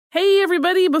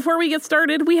everybody. Before we get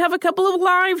started, we have a couple of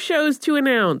live shows to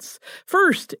announce.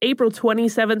 First, April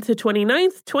 27th to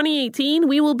 29th, 2018,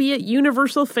 we will be at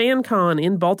Universal Fan Con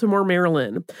in Baltimore,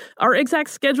 Maryland. Our exact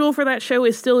schedule for that show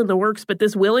is still in the works, but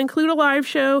this will include a live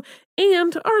show,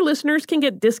 and our listeners can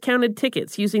get discounted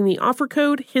tickets using the offer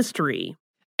code HISTORY.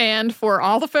 And for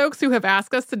all the folks who have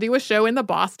asked us to do a show in the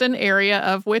Boston area,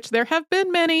 of which there have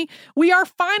been many, we are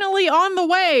finally on the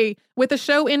way with a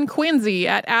show in Quincy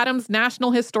at Adams National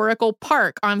Historical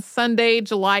Park on Sunday,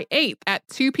 July 8th at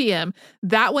 2 p.m.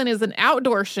 That one is an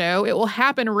outdoor show. It will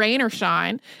happen rain or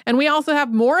shine. And we also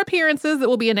have more appearances that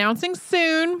we'll be announcing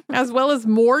soon, as well as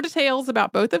more details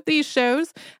about both of these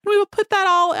shows. And we will put that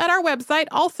all at our website,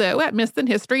 also at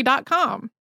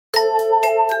missedinhistory.com.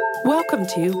 Welcome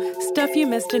to Stuff You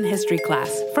Missed in History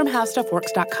Class from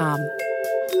HowStuffWorks.com.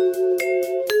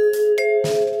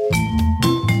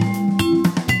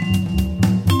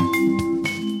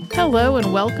 Hello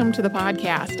and welcome to the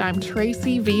podcast. I'm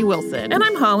Tracy V. Wilson. And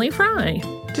I'm Holly Fry.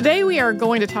 Today we are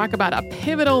going to talk about a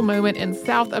pivotal moment in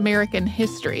South American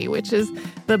history, which is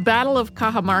the Battle of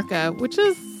Cajamarca, which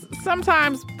is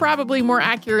sometimes probably more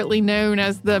accurately known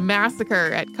as the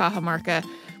Massacre at Cajamarca.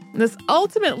 This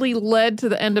ultimately led to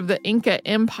the end of the Inca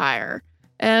Empire.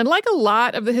 And like a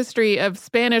lot of the history of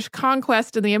Spanish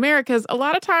conquest in the Americas, a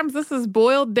lot of times this is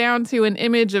boiled down to an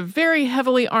image of very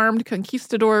heavily armed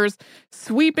conquistadors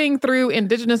sweeping through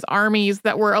indigenous armies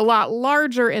that were a lot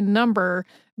larger in number,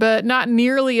 but not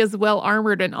nearly as well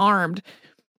armored and armed.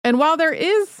 And while there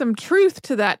is some truth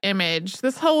to that image,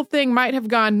 this whole thing might have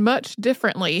gone much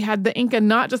differently had the Inca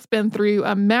not just been through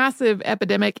a massive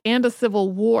epidemic and a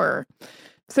civil war.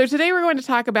 So today we're going to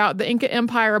talk about the Inca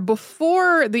Empire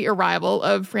before the arrival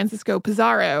of Francisco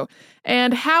Pizarro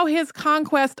and how his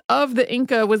conquest of the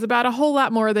Inca was about a whole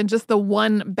lot more than just the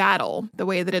one battle, the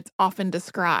way that it's often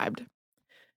described.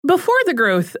 Before the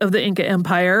growth of the Inca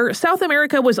Empire, South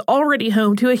America was already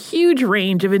home to a huge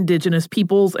range of indigenous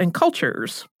peoples and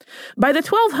cultures. By the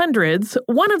 1200s,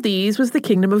 one of these was the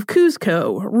Kingdom of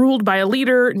Cuzco, ruled by a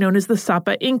leader known as the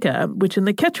Sapa Inca, which in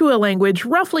the Quechua language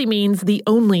roughly means the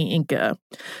only Inca.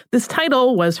 This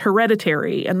title was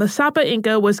hereditary, and the Sapa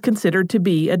Inca was considered to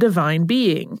be a divine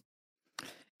being.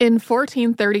 In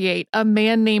 1438, a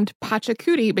man named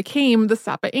Pachacuti became the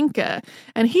Sapa Inca,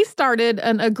 and he started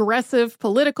an aggressive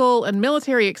political and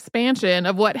military expansion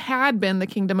of what had been the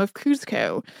Kingdom of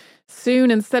Cuzco. Soon,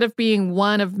 instead of being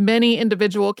one of many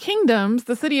individual kingdoms,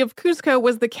 the city of Cuzco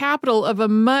was the capital of a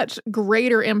much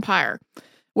greater empire.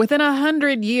 Within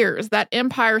 100 years, that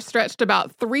empire stretched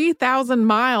about 3,000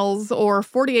 miles or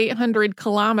 4,800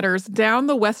 kilometers down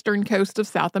the western coast of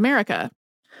South America.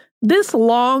 This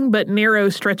long but narrow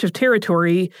stretch of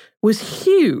territory was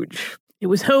huge. It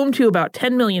was home to about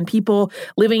 10 million people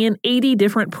living in 80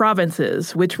 different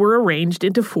provinces, which were arranged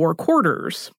into 4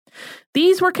 quarters.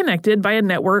 These were connected by a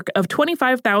network of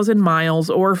 25,000 miles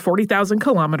or 40,000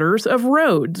 kilometers of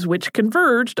roads, which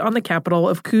converged on the capital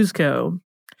of Cuzco.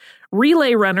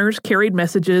 Relay runners carried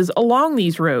messages along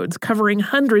these roads, covering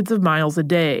hundreds of miles a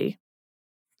day.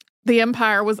 The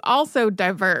empire was also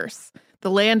diverse. The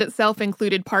land itself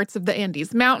included parts of the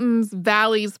Andes Mountains,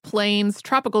 valleys, plains,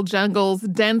 tropical jungles,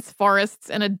 dense forests,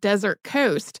 and a desert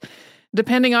coast.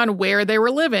 Depending on where they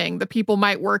were living, the people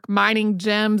might work mining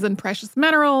gems and precious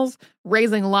minerals,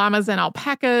 raising llamas and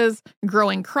alpacas,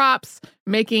 growing crops,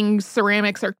 making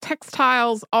ceramics or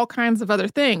textiles, all kinds of other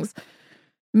things.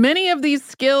 Many of these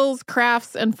skills,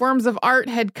 crafts, and forms of art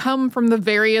had come from the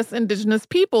various indigenous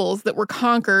peoples that were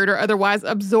conquered or otherwise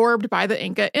absorbed by the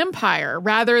Inca Empire,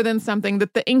 rather than something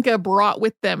that the Inca brought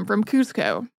with them from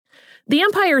Cuzco. The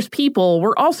empire's people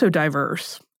were also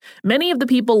diverse. Many of the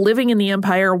people living in the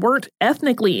empire weren't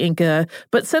ethnically Inca,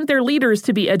 but sent their leaders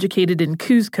to be educated in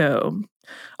Cuzco.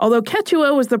 Although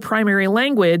Quechua was the primary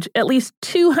language, at least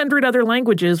 200 other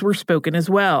languages were spoken as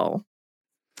well.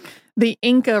 The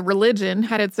Inca religion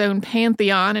had its own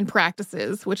pantheon and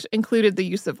practices, which included the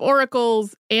use of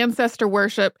oracles, ancestor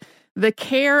worship, the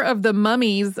care of the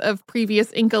mummies of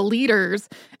previous Inca leaders,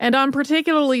 and on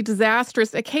particularly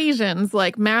disastrous occasions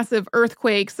like massive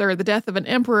earthquakes or the death of an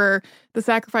emperor, the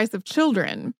sacrifice of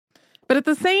children. But at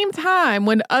the same time,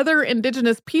 when other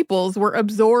indigenous peoples were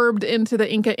absorbed into the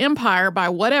Inca Empire by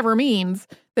whatever means,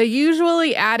 they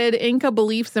usually added Inca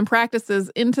beliefs and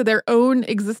practices into their own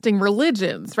existing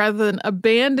religions rather than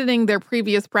abandoning their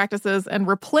previous practices and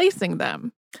replacing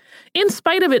them. In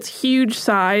spite of its huge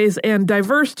size and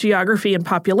diverse geography and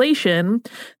population,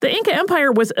 the Inca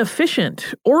Empire was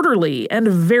efficient, orderly, and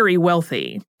very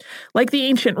wealthy. Like the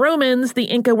ancient Romans, the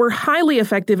Inca were highly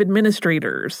effective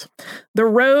administrators. The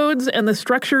roads and the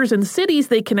structures and cities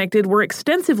they connected were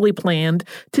extensively planned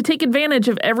to take advantage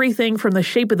of everything from the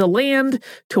shape of the land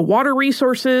to water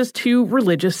resources to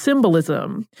religious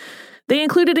symbolism. They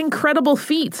included incredible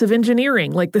feats of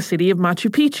engineering like the city of Machu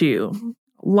Picchu.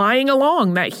 Lying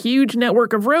along that huge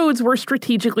network of roads were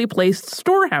strategically placed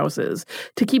storehouses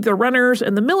to keep the runners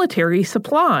and the military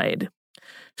supplied.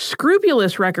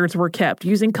 Scrupulous records were kept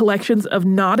using collections of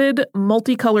knotted,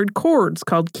 multicolored cords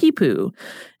called quipu,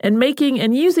 and making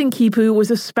and using quipu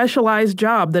was a specialized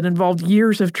job that involved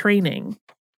years of training.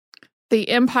 The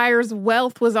empire's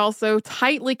wealth was also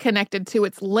tightly connected to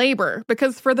its labor,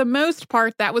 because for the most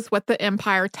part, that was what the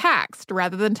empire taxed,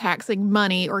 rather than taxing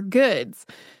money or goods.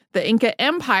 The Inca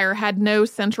Empire had no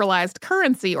centralized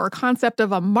currency or concept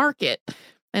of a market.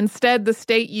 Instead, the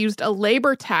state used a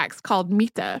labor tax called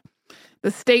mita.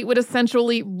 The state would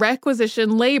essentially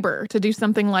requisition labor to do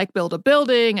something like build a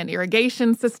building, an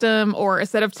irrigation system, or a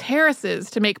set of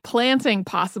terraces to make planting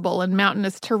possible in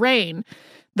mountainous terrain.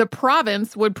 The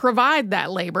province would provide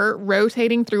that labor,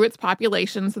 rotating through its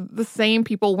population so that the same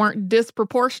people weren't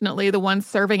disproportionately the ones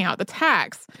serving out the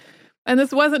tax. And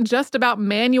this wasn't just about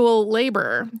manual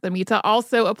labor. The mita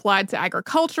also applied to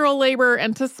agricultural labor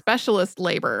and to specialist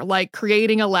labor, like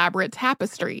creating elaborate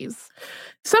tapestries.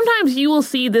 Sometimes you will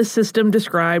see this system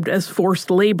described as forced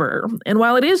labor, and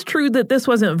while it is true that this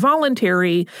wasn't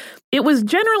voluntary, it was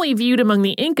generally viewed among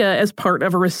the Inca as part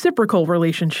of a reciprocal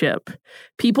relationship.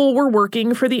 People were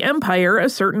working for the empire a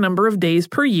certain number of days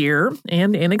per year,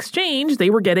 and in exchange,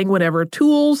 they were getting whatever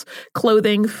tools,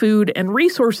 clothing, food, and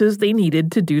resources they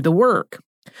needed to do the work.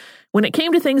 When it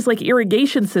came to things like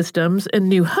irrigation systems and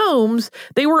new homes,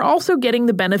 they were also getting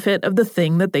the benefit of the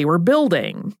thing that they were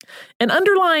building. And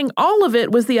underlying all of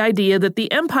it was the idea that the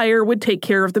empire would take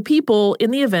care of the people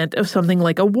in the event of something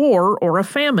like a war or a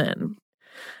famine.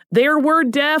 There were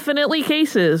definitely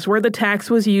cases where the tax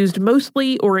was used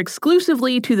mostly or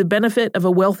exclusively to the benefit of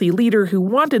a wealthy leader who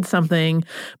wanted something,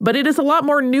 but it is a lot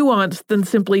more nuanced than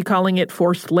simply calling it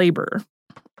forced labor.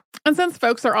 And since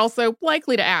folks are also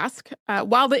likely to ask,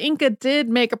 while the Inca did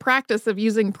make a practice of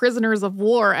using prisoners of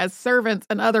war as servants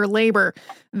and other labor,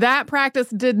 that practice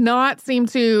did not seem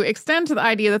to extend to the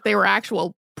idea that they were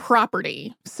actual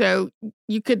property. So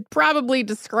you could probably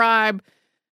describe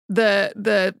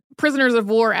the prisoners of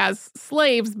war as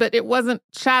slaves, but it wasn't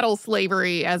chattel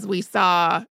slavery as we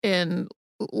saw in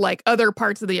like other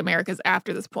parts of the Americas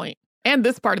after this point, and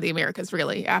this part of the Americas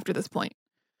really after this point.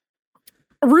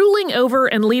 Ruling over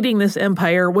and leading this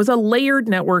empire was a layered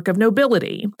network of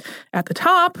nobility. At the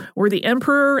top were the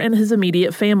emperor and his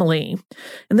immediate family.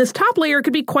 And this top layer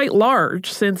could be quite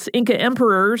large, since Inca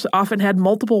emperors often had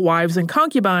multiple wives and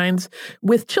concubines,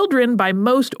 with children by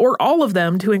most or all of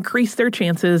them to increase their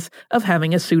chances of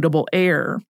having a suitable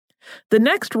heir. The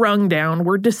next rung down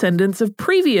were descendants of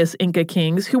previous Inca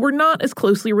kings who were not as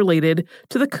closely related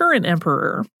to the current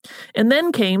emperor. And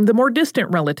then came the more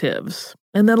distant relatives.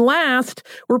 And then last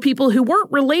were people who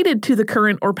weren't related to the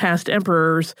current or past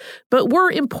emperors, but were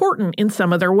important in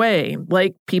some other way,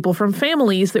 like people from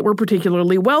families that were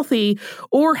particularly wealthy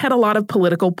or had a lot of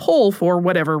political pull for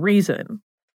whatever reason.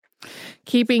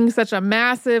 Keeping such a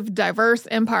massive, diverse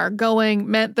empire going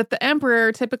meant that the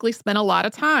emperor typically spent a lot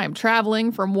of time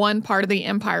traveling from one part of the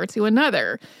empire to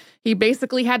another. He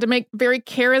basically had to make very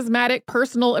charismatic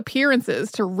personal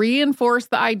appearances to reinforce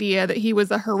the idea that he was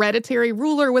a hereditary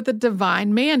ruler with a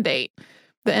divine mandate.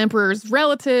 The emperor's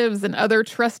relatives and other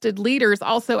trusted leaders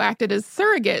also acted as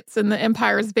surrogates in the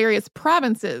empire's various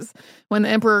provinces when the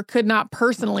emperor could not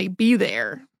personally be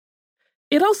there.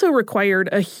 It also required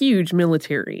a huge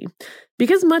military.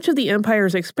 Because much of the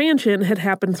empire's expansion had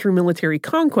happened through military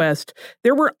conquest,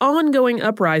 there were ongoing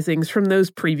uprisings from those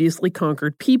previously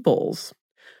conquered peoples.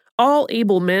 All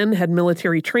able men had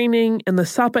military training, and the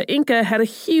Sapa Inca had a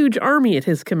huge army at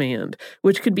his command,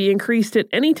 which could be increased at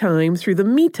any time through the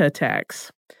mita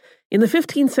tax. In the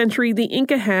 15th century, the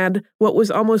Inca had what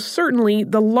was almost certainly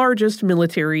the largest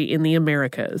military in the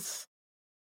Americas.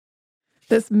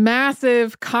 This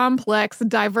massive, complex,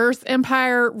 diverse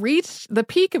empire reached the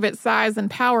peak of its size and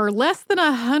power less than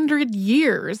 100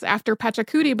 years after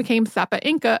Pachacuti became Sapa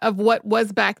Inca of what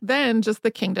was back then just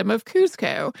the Kingdom of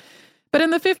Cuzco. But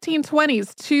in the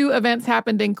 1520s, two events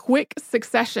happened in quick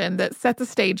succession that set the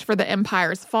stage for the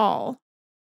empire's fall.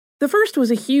 The first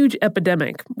was a huge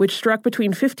epidemic, which struck between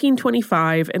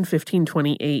 1525 and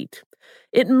 1528.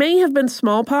 It may have been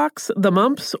smallpox, the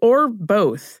mumps, or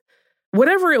both.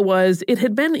 Whatever it was, it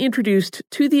had been introduced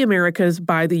to the Americas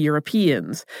by the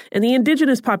Europeans, and the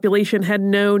indigenous population had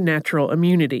no natural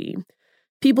immunity.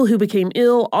 People who became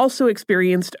ill also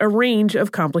experienced a range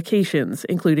of complications,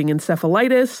 including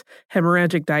encephalitis,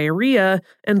 hemorrhagic diarrhea,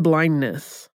 and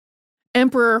blindness.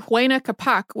 Emperor Huayna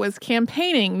Capac was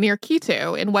campaigning near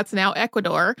Quito in what's now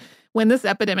Ecuador when this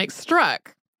epidemic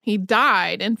struck. He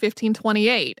died in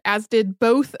 1528, as did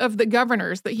both of the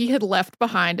governors that he had left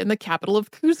behind in the capital of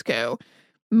Cusco.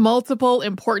 Multiple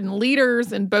important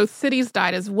leaders in both cities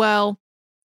died as well.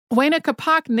 Huayna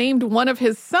Capac named one of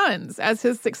his sons as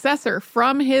his successor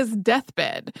from his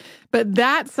deathbed, but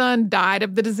that son died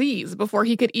of the disease before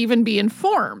he could even be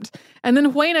informed. And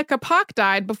then Huayna Capac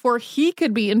died before he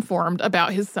could be informed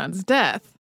about his son's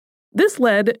death. This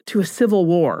led to a civil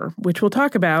war, which we'll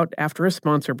talk about after a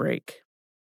sponsor break.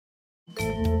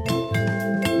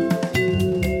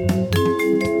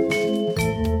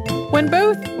 When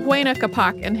both Huayna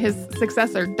Capac and his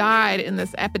successor died in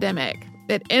this epidemic,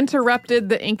 it interrupted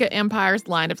the Inca Empire's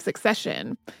line of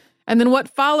succession. And then what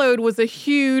followed was a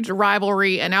huge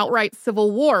rivalry and outright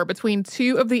civil war between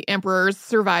two of the emperor's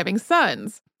surviving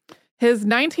sons. His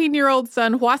 19-year-old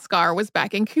son Huáscar was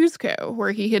back in Cusco,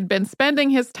 where he had been spending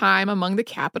his time among the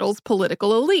capital's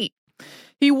political elite.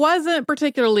 He wasn't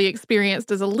particularly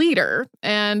experienced as a leader,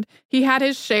 and he had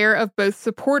his share of both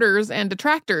supporters and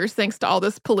detractors thanks to all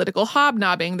this political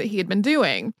hobnobbing that he had been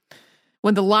doing.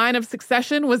 When the line of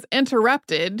succession was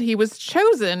interrupted, he was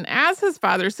chosen as his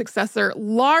father's successor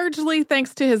largely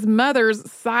thanks to his mother's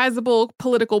sizable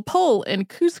political pull in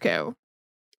Cusco.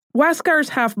 Huáscar's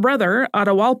half-brother,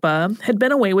 Atahualpa, had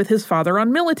been away with his father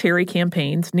on military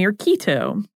campaigns near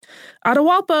Quito.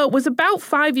 Atahualpa was about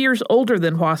 5 years older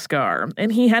than Huáscar,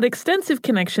 and he had extensive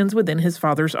connections within his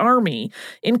father's army,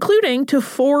 including to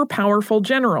 4 powerful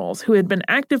generals who had been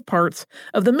active parts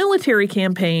of the military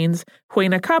campaigns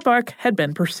Huayna Capac had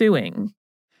been pursuing.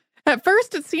 At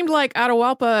first, it seemed like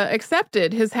Atahualpa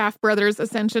accepted his half-brother's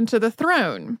ascension to the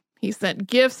throne. He sent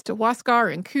gifts to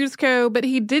Huáscar in Cusco, but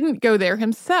he didn't go there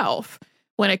himself.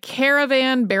 When a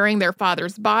caravan bearing their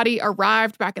father's body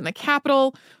arrived back in the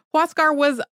capital, Huáscar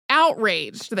was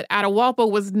outraged that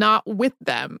Atahualpa was not with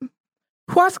them.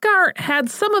 Huáscar had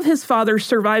some of his father's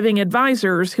surviving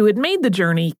advisors who had made the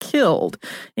journey killed,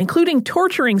 including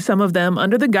torturing some of them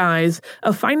under the guise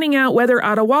of finding out whether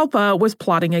Atahualpa was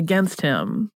plotting against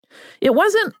him. It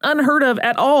wasn't unheard of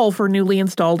at all for newly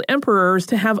installed emperors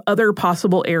to have other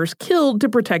possible heirs killed to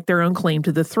protect their own claim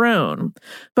to the throne.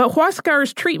 But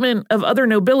Huáscar's treatment of other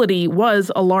nobility was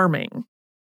alarming.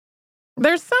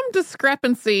 There's some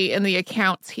discrepancy in the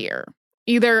accounts here.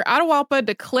 Either Atahualpa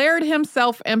declared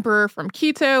himself emperor from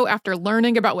Quito after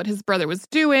learning about what his brother was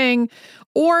doing,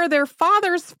 or their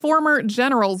father's former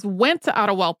generals went to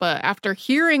Atahualpa after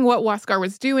hearing what Huáscar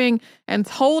was doing and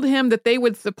told him that they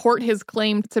would support his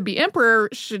claim to be emperor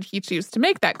should he choose to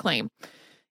make that claim.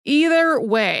 Either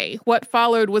way, what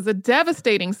followed was a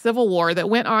devastating civil war that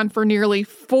went on for nearly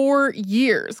 4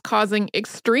 years, causing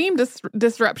extreme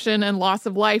disruption and loss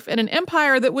of life in an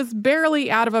empire that was barely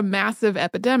out of a massive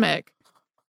epidemic.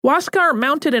 Huáscar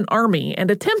mounted an army and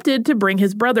attempted to bring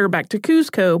his brother back to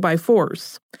Cusco by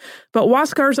force. But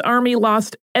Huáscar's army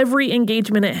lost every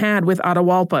engagement it had with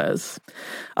Atahualpa's.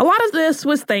 A lot of this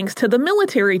was thanks to the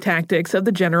military tactics of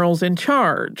the generals in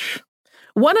charge.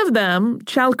 One of them,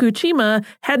 Chalcuchima,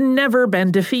 had never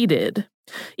been defeated.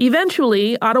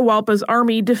 Eventually, Atahualpa's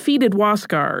army defeated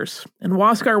Huáscar's, and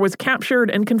Huáscar was captured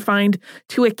and confined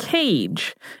to a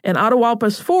cage, and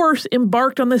Atahualpa's force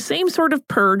embarked on the same sort of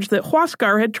purge that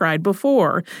Huáscar had tried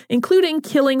before, including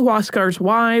killing Huáscar's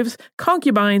wives,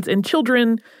 concubines, and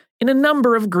children in a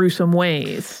number of gruesome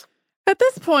ways. At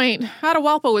this point,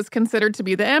 Atahualpa was considered to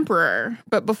be the emperor,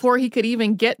 but before he could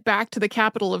even get back to the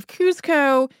capital of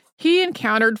Cusco, he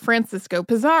encountered Francisco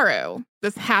Pizarro.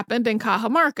 This happened in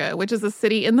Cajamarca, which is a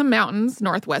city in the mountains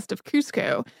northwest of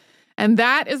Cusco. And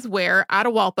that is where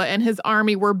Atahualpa and his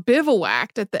army were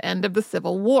bivouacked at the end of the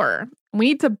Civil War. We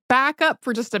need to back up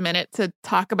for just a minute to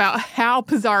talk about how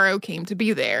Pizarro came to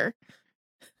be there.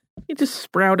 He just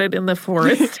sprouted in the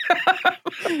forest.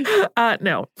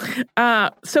 No.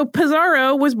 So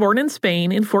Pizarro was born in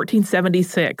Spain in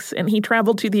 1476, and he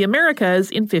traveled to the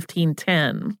Americas in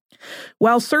 1510.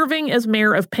 While serving as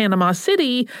mayor of Panama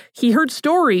City, he heard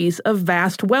stories of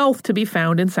vast wealth to be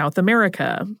found in South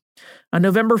America. On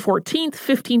November 14th,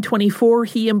 1524,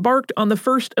 he embarked on the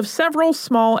first of several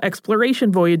small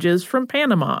exploration voyages from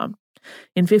Panama.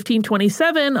 In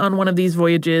 1527, on one of these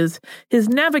voyages, his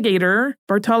navigator,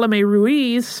 Bartolomé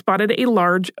Ruiz, spotted a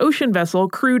large ocean vessel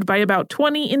crewed by about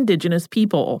 20 indigenous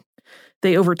people.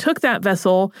 They overtook that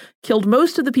vessel, killed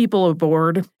most of the people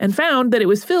aboard, and found that it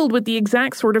was filled with the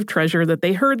exact sort of treasure that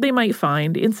they heard they might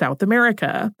find in South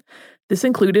America. This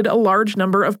included a large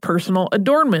number of personal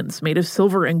adornments made of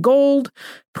silver and gold,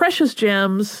 precious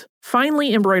gems,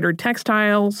 finely embroidered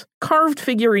textiles, carved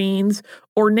figurines,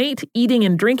 ornate eating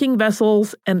and drinking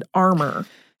vessels, and armor.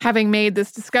 Having made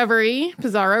this discovery,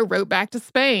 Pizarro wrote back to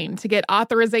Spain to get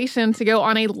authorization to go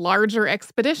on a larger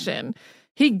expedition.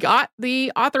 He got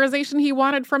the authorization he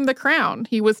wanted from the crown.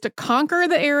 He was to conquer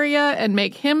the area and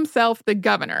make himself the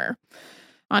governor.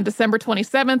 On December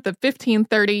 27th of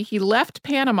 1530, he left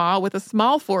Panama with a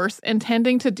small force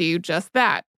intending to do just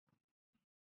that.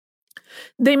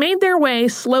 They made their way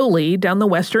slowly down the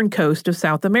western coast of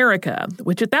South America,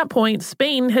 which at that point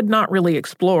Spain had not really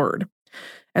explored.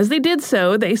 As they did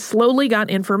so, they slowly got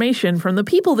information from the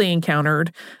people they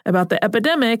encountered about the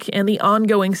epidemic and the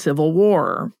ongoing civil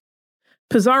war.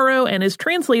 Pizarro and his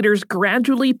translators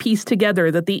gradually pieced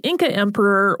together that the Inca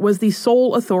emperor was the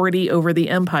sole authority over the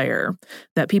empire,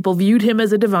 that people viewed him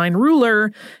as a divine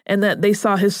ruler, and that they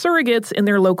saw his surrogates in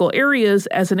their local areas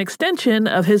as an extension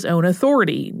of his own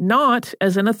authority, not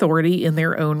as an authority in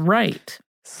their own right.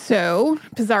 So,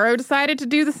 Pizarro decided to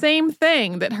do the same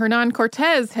thing that Hernán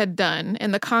Cortés had done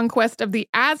in the conquest of the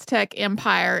Aztec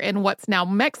Empire in what's now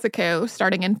Mexico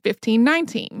starting in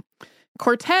 1519.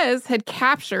 Cortés had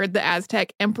captured the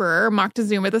Aztec emperor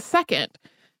Moctezuma II.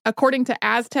 According to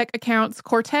Aztec accounts,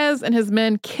 Cortés and his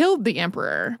men killed the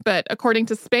emperor, but according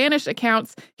to Spanish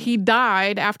accounts, he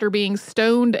died after being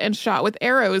stoned and shot with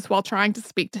arrows while trying to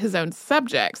speak to his own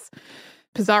subjects.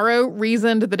 Pizarro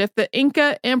reasoned that if the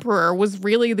Inca emperor was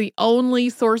really the only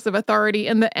source of authority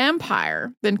in the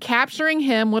empire, then capturing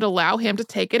him would allow him to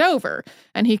take it over,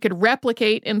 and he could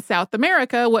replicate in South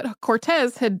America what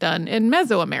Cortés had done in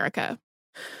Mesoamerica.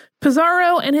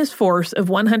 Pizarro and his force of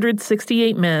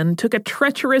 168 men took a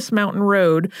treacherous mountain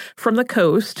road from the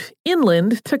coast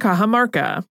inland to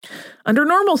Cajamarca. Under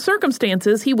normal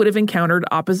circumstances, he would have encountered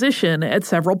opposition at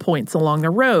several points along the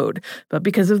road, but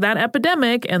because of that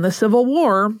epidemic and the Civil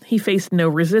War, he faced no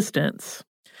resistance.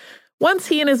 Once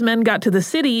he and his men got to the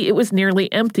city, it was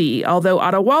nearly empty, although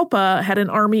Atahualpa had an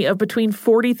army of between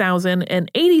 40,000 and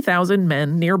 80,000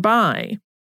 men nearby.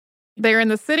 There in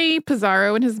the city,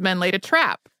 Pizarro and his men laid a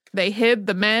trap. They hid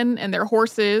the men and their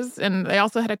horses, and they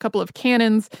also had a couple of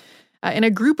cannons in a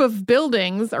group of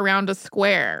buildings around a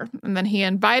square. And then he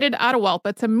invited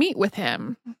Atahualpa to meet with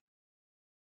him.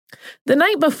 The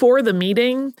night before the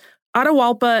meeting,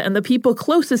 Atahualpa and the people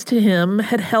closest to him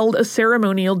had held a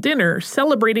ceremonial dinner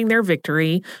celebrating their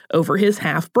victory over his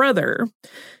half-brother.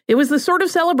 It was the sort of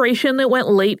celebration that went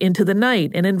late into the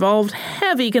night and involved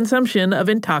heavy consumption of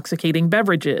intoxicating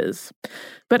beverages.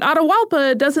 But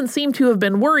Atahualpa doesn't seem to have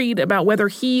been worried about whether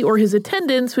he or his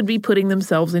attendants would be putting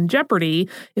themselves in jeopardy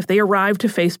if they arrived to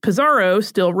face Pizarro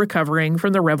still recovering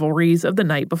from the revelries of the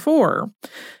night before.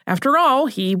 After all,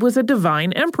 he was a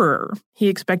divine emperor. He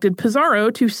expected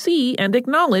Pizarro to see and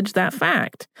acknowledge that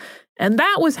fact. And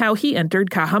that was how he entered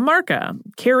Cajamarca,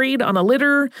 carried on a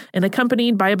litter and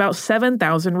accompanied by about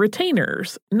 7,000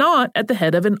 retainers, not at the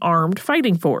head of an armed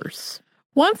fighting force.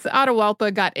 Once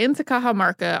Atahualpa got into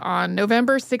Cajamarca on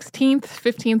November 16th,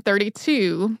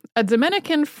 1532, a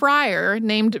Dominican friar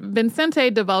named Vicente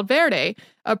de Valverde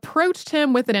approached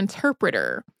him with an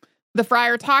interpreter. The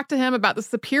friar talked to him about the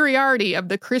superiority of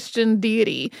the Christian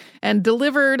deity and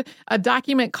delivered a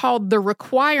document called the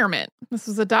Requirement. This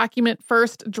was a document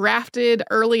first drafted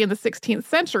early in the 16th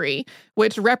century,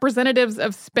 which representatives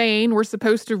of Spain were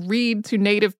supposed to read to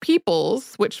native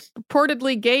peoples, which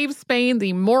purportedly gave Spain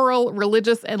the moral,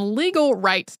 religious, and legal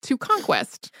right to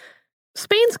conquest.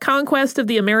 Spain's conquest of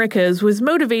the Americas was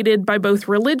motivated by both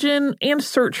religion and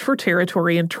search for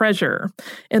territory and treasure,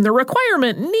 and the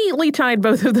Requirement neatly tied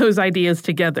both of those ideas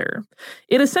together.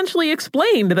 It essentially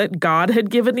explained that God had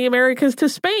given the Americas to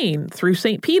Spain through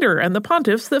St. Peter and the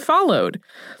pontiffs that followed.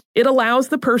 It allows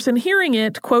the person hearing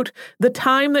it, quote, the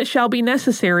time that shall be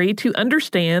necessary to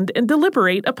understand and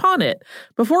deliberate upon it,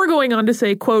 before going on to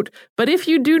say, quote, but if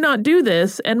you do not do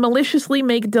this and maliciously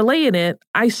make delay in it,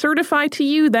 I certify to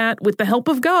you that, with the help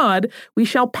of God, we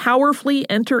shall powerfully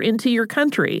enter into your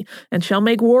country, and shall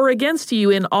make war against you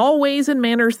in all ways and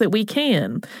manners that we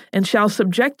can, and shall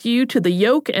subject you to the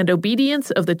yoke and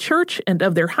obedience of the church and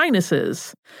of their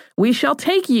highnesses. We shall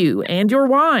take you and your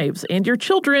wives and your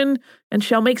children and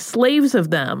shall make slaves of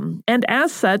them, and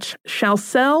as such shall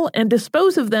sell and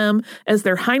dispose of them as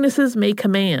their highnesses may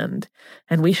command.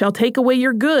 And we shall take away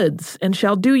your goods, and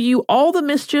shall do you all the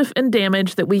mischief and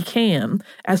damage that we can,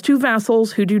 as to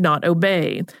vassals who do not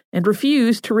obey, and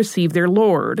refuse to receive their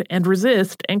lord, and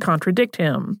resist and contradict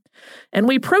him. And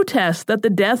we protest that the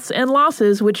deaths and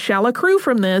losses which shall accrue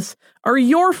from this are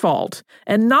your fault,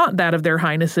 and not that of their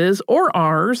highnesses or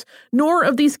ours, nor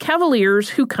of these cavaliers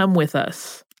who come with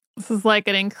us. This is like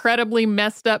an incredibly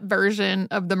messed up version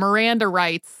of the Miranda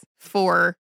rights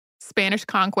for Spanish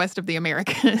conquest of the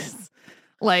Americas.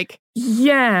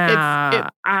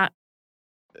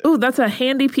 Ooh, that's a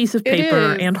handy piece of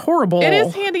paper and horrible. It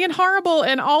is handy and horrible.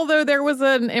 And although there was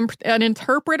an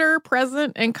interpreter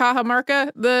present in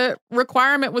Cajamarca, the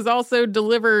requirement was also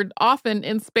delivered often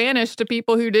in Spanish to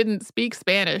people who didn't speak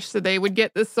Spanish. So they would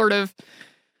get this sort of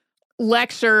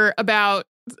lecture about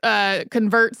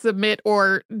convert, submit,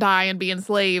 or die and be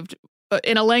enslaved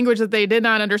in a language that they did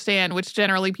not understand, which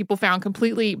generally people found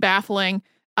completely baffling.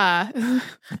 And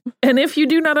if you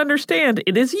do not understand,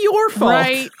 it is your fault.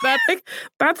 Right.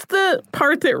 That's the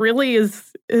part that really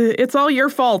is, it's all your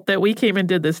fault that we came and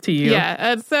did this to you. Yeah.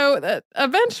 And so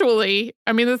eventually,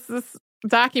 I mean, this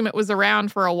document was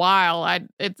around for a while.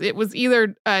 It was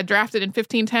either drafted in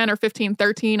 1510 or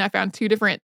 1513. I found two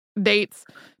different dates,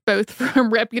 both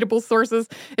from reputable sources.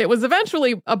 It was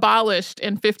eventually abolished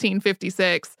in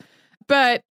 1556,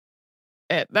 but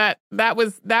that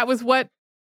was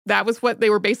what they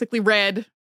were basically read,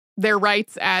 their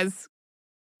rights as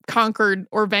conquered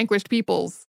or vanquished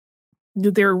peoples.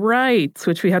 Their rights,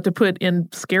 which we have to put in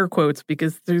scare quotes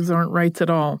because these aren't rights at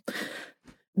all.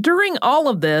 During all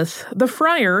of this, the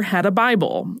friar had a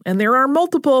Bible, and there are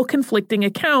multiple conflicting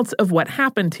accounts of what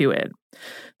happened to it.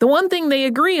 The one thing they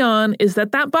agree on is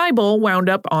that Bible wound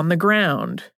up on the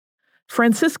ground.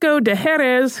 Francisco de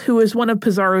Jerez, who is one of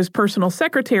Pizarro's personal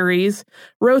secretaries,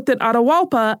 wrote that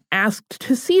Atahualpa asked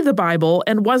to see the Bible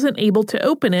and wasn't able to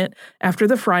open it after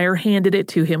the friar handed it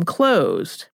to him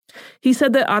closed. He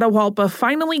said that Atahualpa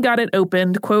finally got it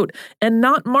opened, quote, and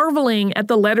not marveling at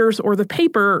the letters or the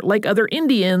paper like other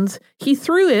Indians, he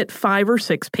threw it 5 or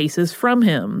 6 paces from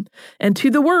him. And to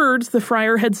the words the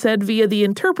friar had said via the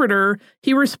interpreter,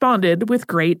 he responded with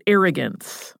great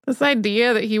arrogance. This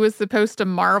idea that he was supposed to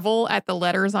marvel at the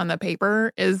letters on the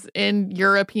paper is in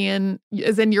European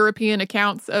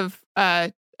accounts of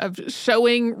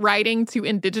showing writing to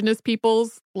indigenous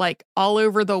peoples like all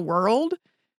over the world.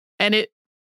 And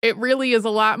it really is a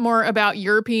lot more about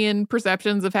European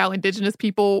perceptions of how indigenous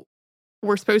people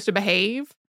were supposed to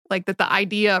behave. Like that the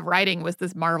idea of writing was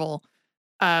this marvel.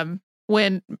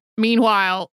 When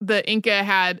meanwhile, the Inca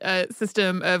had a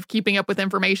system of keeping up with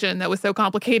information that was so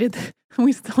complicated that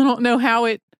we still don't know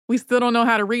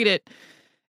how to read it.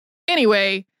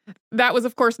 Anyway, that was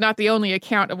of course not the only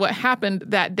account of what happened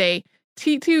that day.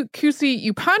 Titu Cusi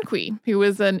Yupanqui, who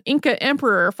was an Inca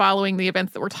emperor following the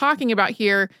events that we're talking about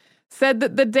here, said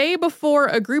that the day before,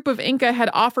 a group of Inca had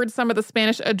offered some of the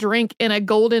Spanish a drink in a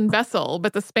golden vessel,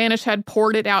 but the Spanish had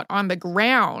poured it out on the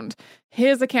ground.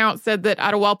 His account said that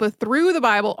Atahualpa threw the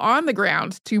Bible on the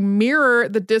ground to mirror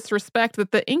the disrespect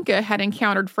that the Inca had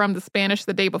encountered from the Spanish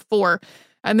the day before.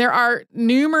 And there are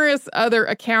numerous other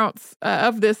accounts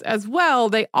of this as well.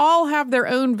 They all have their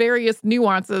own various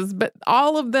nuances, but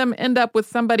all of them end up with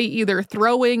somebody either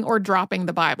throwing or dropping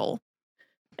the Bible.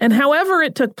 And however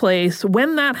it took place,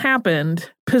 when that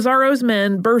happened, Pizarro's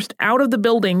men burst out of the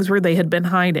buildings where they had been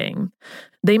hiding.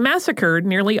 They massacred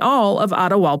nearly all of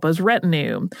Atahualpa's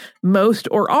retinue, most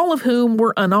or all of whom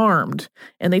were unarmed,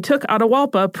 and they took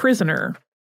Atahualpa prisoner.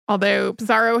 Although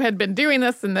Pizarro had been doing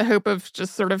this in the hope of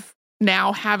just sort of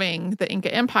now having the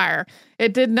Inca Empire,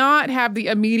 it did not have the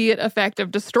immediate effect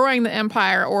of destroying the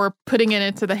empire or putting it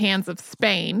into the hands of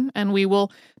Spain, and we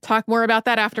will talk more about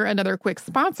that after another quick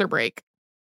sponsor break.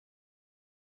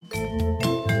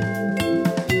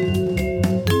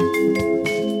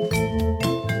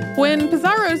 When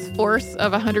Pizarro's force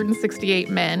of 168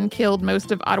 men killed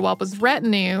most of Atahualpa's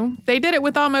retinue, they did it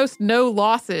with almost no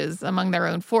losses among their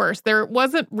own force. There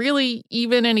wasn't really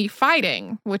even any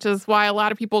fighting, which is why a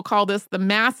lot of people call this the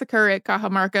massacre at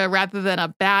Cajamarca rather than a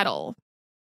battle.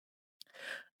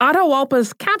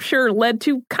 Atahualpa's capture led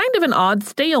to kind of an odd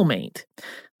stalemate.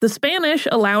 The Spanish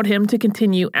allowed him to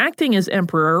continue acting as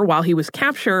emperor while he was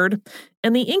captured,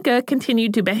 and the Inca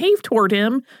continued to behave toward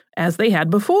him as they had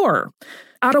before.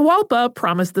 Atahualpa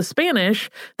promised the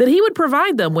Spanish that he would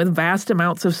provide them with vast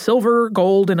amounts of silver,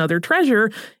 gold, and other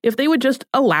treasure if they would just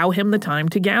allow him the time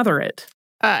to gather it.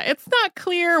 It's not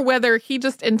clear whether he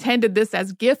just intended this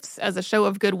as gifts, as a show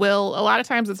of goodwill. A lot of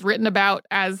times it's written about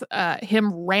as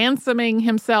him ransoming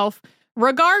himself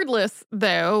Regardless,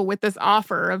 though, with this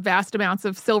offer of vast amounts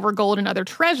of silver, gold, and other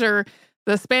treasure,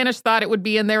 the Spanish thought it would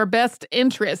be in their best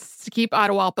interests to keep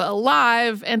Atahualpa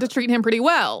alive and to treat him pretty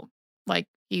well. Like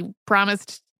he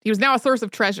promised, he was now a source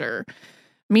of treasure.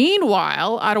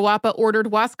 Meanwhile, Atahualpa ordered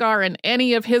Huáscar and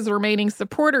any of his remaining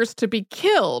supporters to be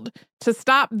killed to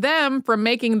stop them from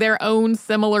making their own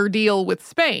similar deal with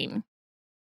Spain.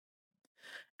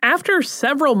 After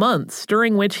several months,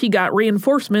 during which he got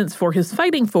reinforcements for his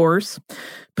fighting force,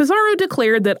 Pizarro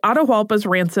declared that Atahualpa's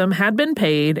ransom had been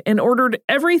paid and ordered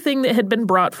everything that had been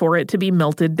brought for it to be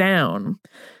melted down.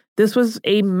 This was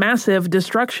a massive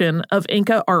destruction of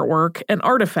Inca artwork and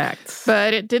artifacts.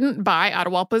 But it didn't buy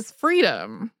Atahualpa's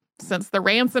freedom. Since the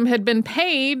ransom had been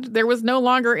paid, there was no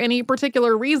longer any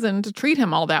particular reason to treat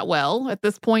him all that well. At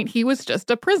this point, he was just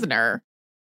a prisoner.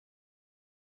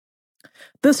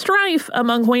 The strife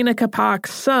among Huayna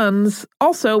Capac's sons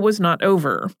also was not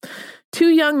over. 2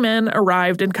 young men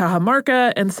arrived in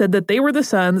Cajamarca and said that they were the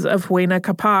sons of Huayna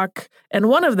Capac, and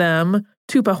one of them,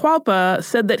 Tupahualpa,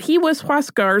 said that he was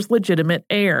Huáscar's legitimate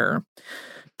heir.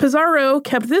 Pizarro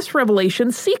kept this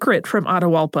revelation secret from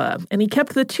Atahualpa, and he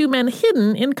kept the 2 men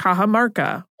hidden in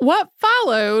Cajamarca. What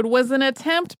followed was an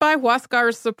attempt by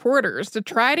Huáscar's supporters to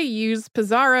try to use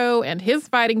Pizarro and his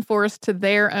fighting force to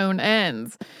their own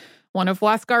ends. One of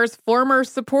Huáscar's former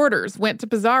supporters went to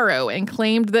Pizarro and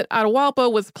claimed that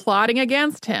Atahualpa was plotting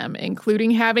against him,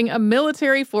 including having a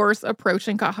military force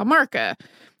approaching Cajamarca.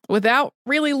 Without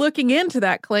really looking into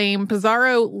that claim,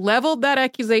 Pizarro leveled that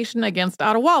accusation against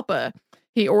Atahualpa.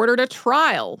 He ordered a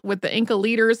trial with the Inca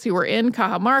leaders who were in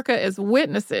Cajamarca as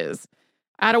witnesses.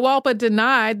 Atahualpa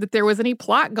denied that there was any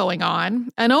plot going on,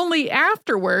 and only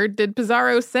afterward did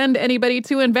Pizarro send anybody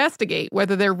to investigate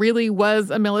whether there really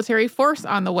was a military force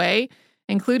on the way,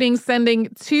 including sending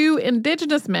 2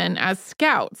 indigenous men as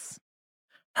scouts.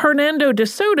 Hernando de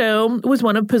Soto was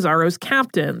one of Pizarro's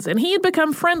captains, and he had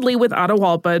become friendly with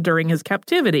Atahualpa during his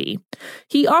captivity.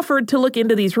 He offered to look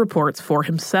into these reports for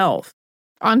himself.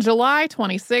 On July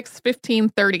 26,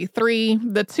 1533,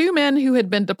 the 2 men who had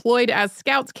been deployed as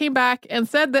scouts came back and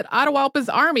said that Atahualpa's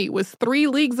army was 3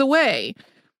 leagues away.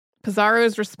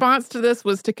 Pizarro's response to this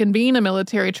was to convene a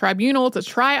military tribunal to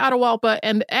try Atahualpa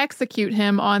and execute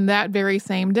him on that very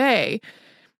same day.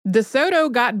 De Soto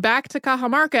got back to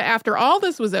Cajamarca after all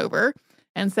this was over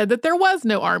and said that there was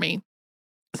no army.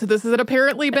 So this had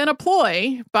apparently been a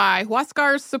ploy by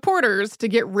Huáscar's supporters to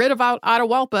get rid of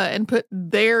Atahualpa and put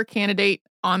their candidate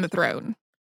on the throne.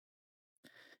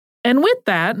 And with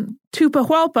that,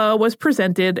 Tupahualpa was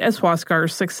presented as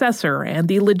Huáscar's successor and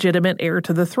the legitimate heir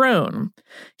to the throne.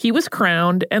 He was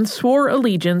crowned and swore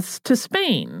allegiance to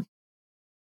Spain.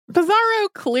 Pizarro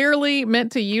clearly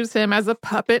meant to use him as a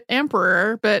puppet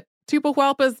emperor, but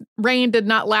Tupahualpa's reign did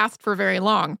not last for very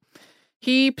long.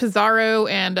 He, Pizarro,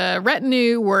 and a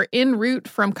retinue were en route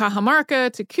from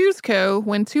Cajamarca to Cuzco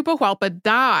when Tupahualpa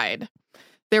died.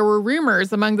 There were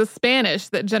rumors among the Spanish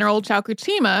that General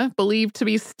Chalcuchima, believed to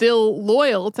be still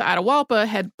loyal to Atahualpa,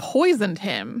 had poisoned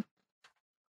him.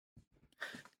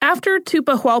 After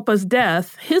Tupahualpa's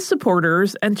death, his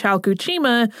supporters and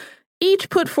Chalcuchima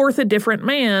each put forth a different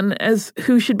man as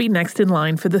who should be next in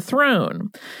line for the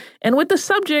throne. And with the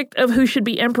subject of who should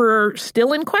be emperor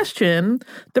still in question,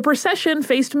 the procession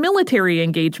faced military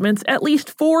engagements at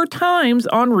least 4 times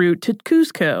en route to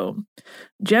Cuzco.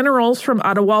 Generals from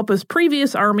Atahualpa's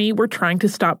previous army were trying to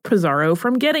stop Pizarro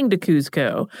from getting to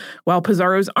Cuzco, while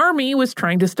Pizarro's army was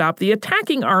trying to stop the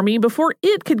attacking army before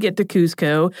it could get to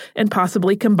Cuzco and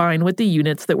possibly combine with the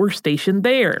units that were stationed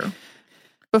there.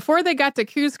 Before they got to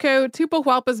Cuzco,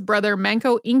 Tupahualpa's brother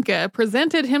Manco Inka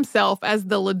presented himself as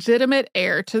the legitimate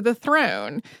heir to the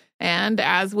throne. And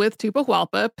as with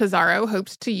Tupahualpa, Pizarro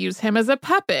hoped to use him as a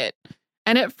puppet.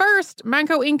 And at first,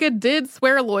 Manco Inka did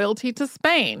swear loyalty to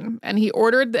Spain, and he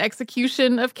ordered the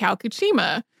execution of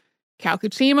Chalcuchima.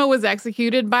 Chalcuchima was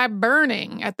executed by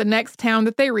burning at the next town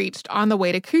that they reached on the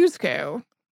way to Cuzco.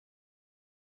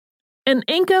 An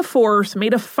Inca force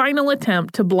made a final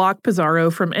attempt to block Pizarro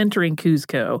from entering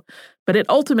Cuzco, but it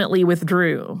ultimately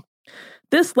withdrew.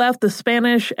 This left the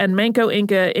Spanish and Manco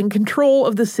Inca in control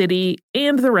of the city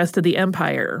and the rest of the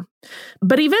empire.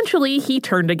 But eventually he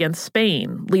turned against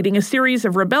Spain, leading a series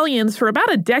of rebellions for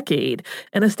about a decade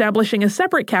and establishing a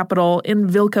separate capital in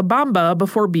Vilcabamba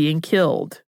before being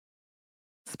killed.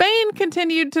 Spain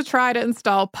continued to try to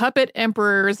install puppet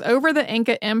emperors over the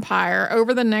Inca Empire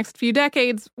over the next few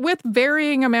decades with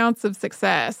varying amounts of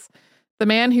success. The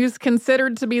man who's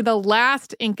considered to be the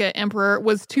last Inca emperor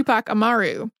was Tupac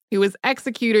Amaru, who was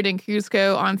executed in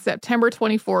Cuzco on September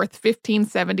 24th,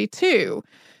 1572.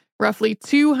 Roughly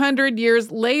 200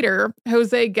 years later,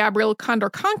 Jose Gabriel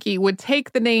Condorcanqui would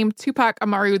take the name Tupac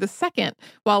Amaru II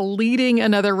while leading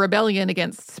another rebellion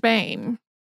against Spain.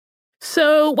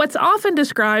 So, what's often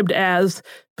described as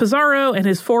Pizarro and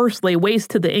his force lay waste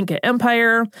to the Inca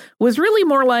Empire was really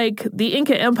more like the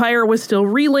Inca Empire was still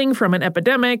reeling from an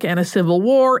epidemic and a civil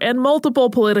war, and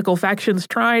multiple political factions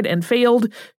tried and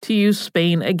failed to use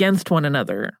Spain against one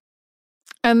another.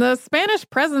 And the Spanish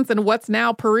presence in what's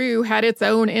now Peru had its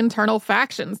own internal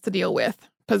factions to deal with.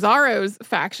 Pizarro's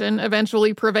faction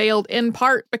eventually prevailed in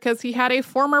part because he had a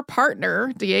former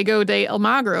partner, Diego de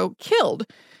Almagro, killed.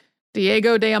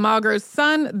 Diego de Almagro's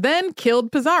son then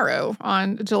killed Pizarro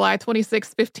on July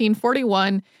 26,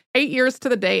 1541, 8 years to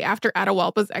the day after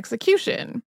Atahualpa's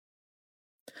execution.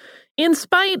 In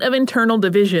spite of internal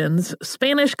divisions,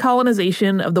 Spanish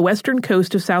colonization of the western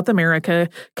coast of South America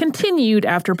continued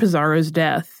after Pizarro's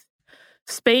death.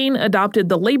 Spain adopted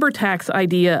the labor tax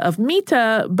idea of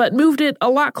mita, but moved it a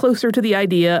lot closer to the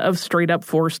idea of straight-up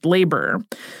forced labor.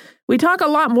 We talk a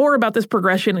lot more about this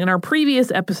progression in our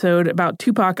previous episode about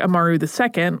Tupac Amaru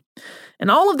II, and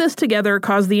all of this together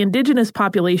caused the indigenous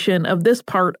population of this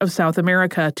part of South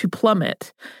America to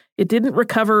plummet. It didn't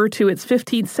recover to its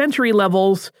 15th century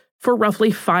levels for roughly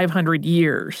 500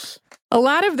 years. A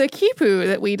lot of the quipu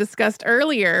that we discussed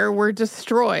earlier were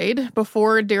destroyed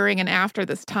before, during, and after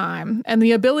this time, and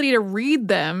the ability to read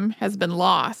them has been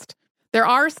lost. There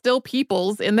are still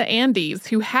peoples in the Andes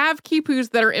who have quipus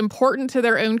that are important to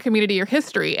their own community or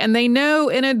history, and they know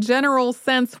in a general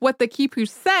sense what the quipu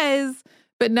says,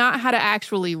 but not how to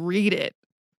actually read it.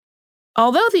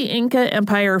 Although the Inca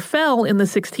Empire fell in the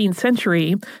 16th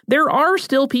century, there are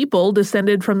still people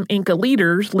descended from Inca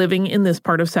leaders living in this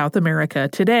part of South America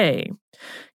today.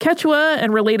 Quechua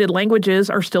and related languages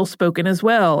are still spoken as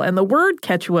well, and the word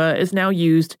Quechua is now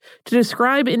used to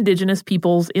describe indigenous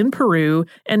peoples in Peru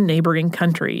and neighboring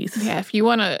countries. Yeah, if you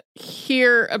want to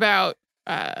hear about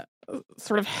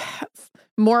sort of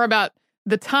more about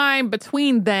the time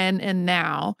between then and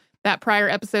now, that prior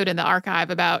episode in the archive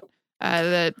about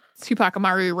the Tupac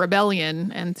Amaru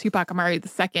Rebellion and Tupac Amaru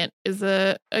II is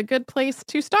a good place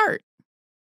to start.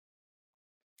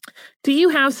 Do you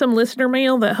have some listener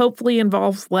mail that hopefully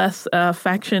involves less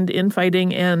factioned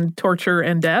infighting and torture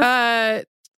and death?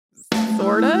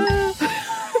 Sort of.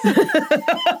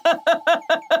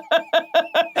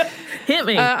 Hit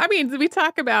me. I mean, we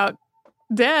talk about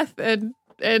death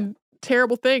and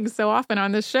terrible things so often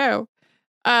on this show.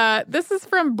 This is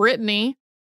from Brittany.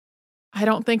 I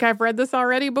don't think I've read this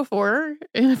already before.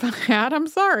 And if I had, I'm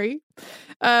sorry.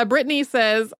 Brittany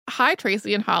says, "Hi,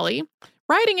 Tracy and Holly.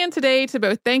 Writing in today to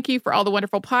both thank you for all the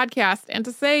wonderful podcasts and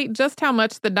to say just how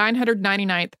much the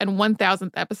 999th and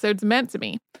 1000th episodes meant to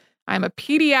me. I'm a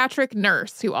pediatric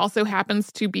nurse who also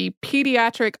happens to be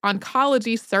pediatric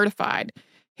oncology certified.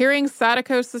 Hearing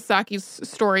Sadako Sasaki's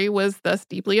story was thus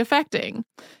deeply affecting.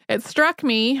 It struck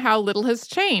me how little has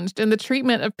changed in the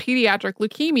treatment of pediatric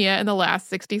leukemia in the last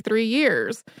 63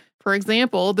 years. For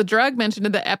example, the drug mentioned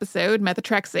in the episode,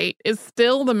 methotrexate, is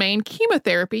still the main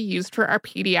chemotherapy used for our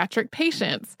pediatric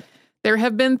patients. There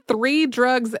have been 3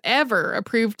 drugs ever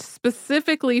approved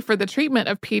specifically for the treatment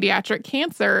of pediatric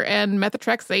cancer, and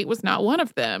methotrexate was not one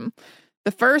of them.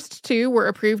 The first 2 were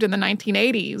approved in the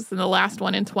 1980s, and the last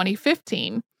one in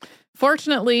 2015.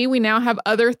 Fortunately, we now have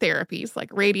other therapies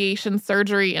like radiation,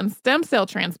 surgery, and stem cell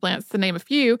transplants, to name a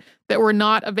few, that were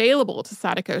not available to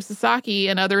Sadako Sasaki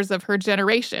and others of her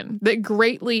generation that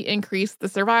greatly increased the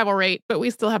survival rate, but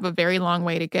we still have a very long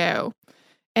way to go.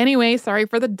 Anyway, sorry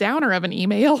for the downer of an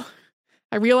email.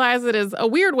 I realize it is a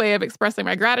weird way of expressing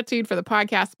my gratitude for the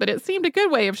podcast, but it seemed a good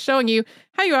way of showing you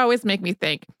how you always make me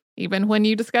think. Even when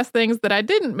you discuss things that I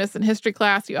didn't miss in history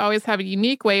class, you always have a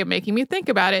unique way of making me think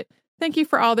about it. Thank you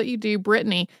for all that you do,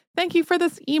 Brittany. Thank you for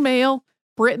this email,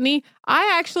 Brittany.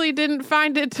 I actually didn't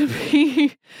find it to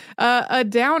be a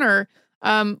downer,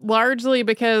 largely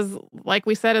because, like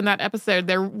we said in that episode,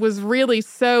 there was really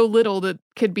so little that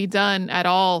could be done at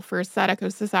all for Sadako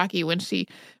Sasaki when she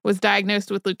was diagnosed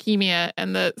with leukemia,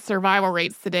 and the survival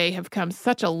rates today have come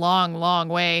such a long, long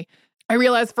way. I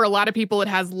realize for a lot of people it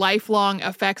has lifelong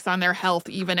effects on their health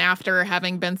even after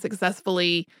having been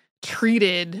successfully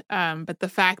treated, but the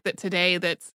fact that today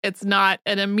it's not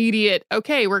an immediate,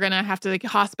 okay, we're going to have to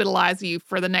hospitalize you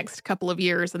for the next couple of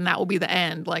years and that will be the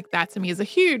end, like that to me is a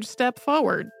huge step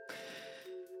forward.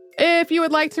 If you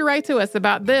would like to write to us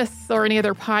about this or any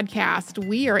other podcast,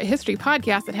 we are at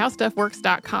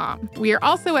historypodcast@howstuffworks.com. We are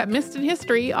also at Missed in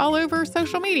History all over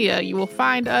social media. You will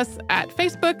find us at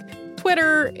Facebook,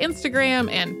 Twitter, Instagram,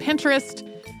 and Pinterest.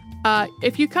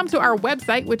 If you come to our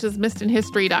website, which is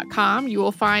missedinhistory.com, you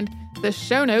will find the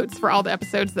show notes for all the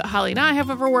episodes that Holly and I have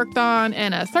ever worked on,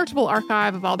 and a searchable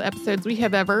archive of all the episodes we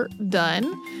have ever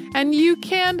done. And you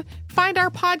can find our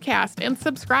podcast and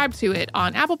subscribe to it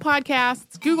on Apple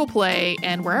Podcasts, Google Play,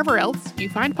 and wherever else you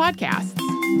find podcasts.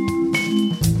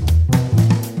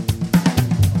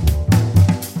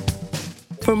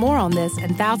 For more on this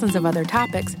and thousands of other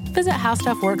topics, visit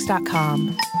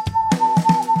howstuffworks.com.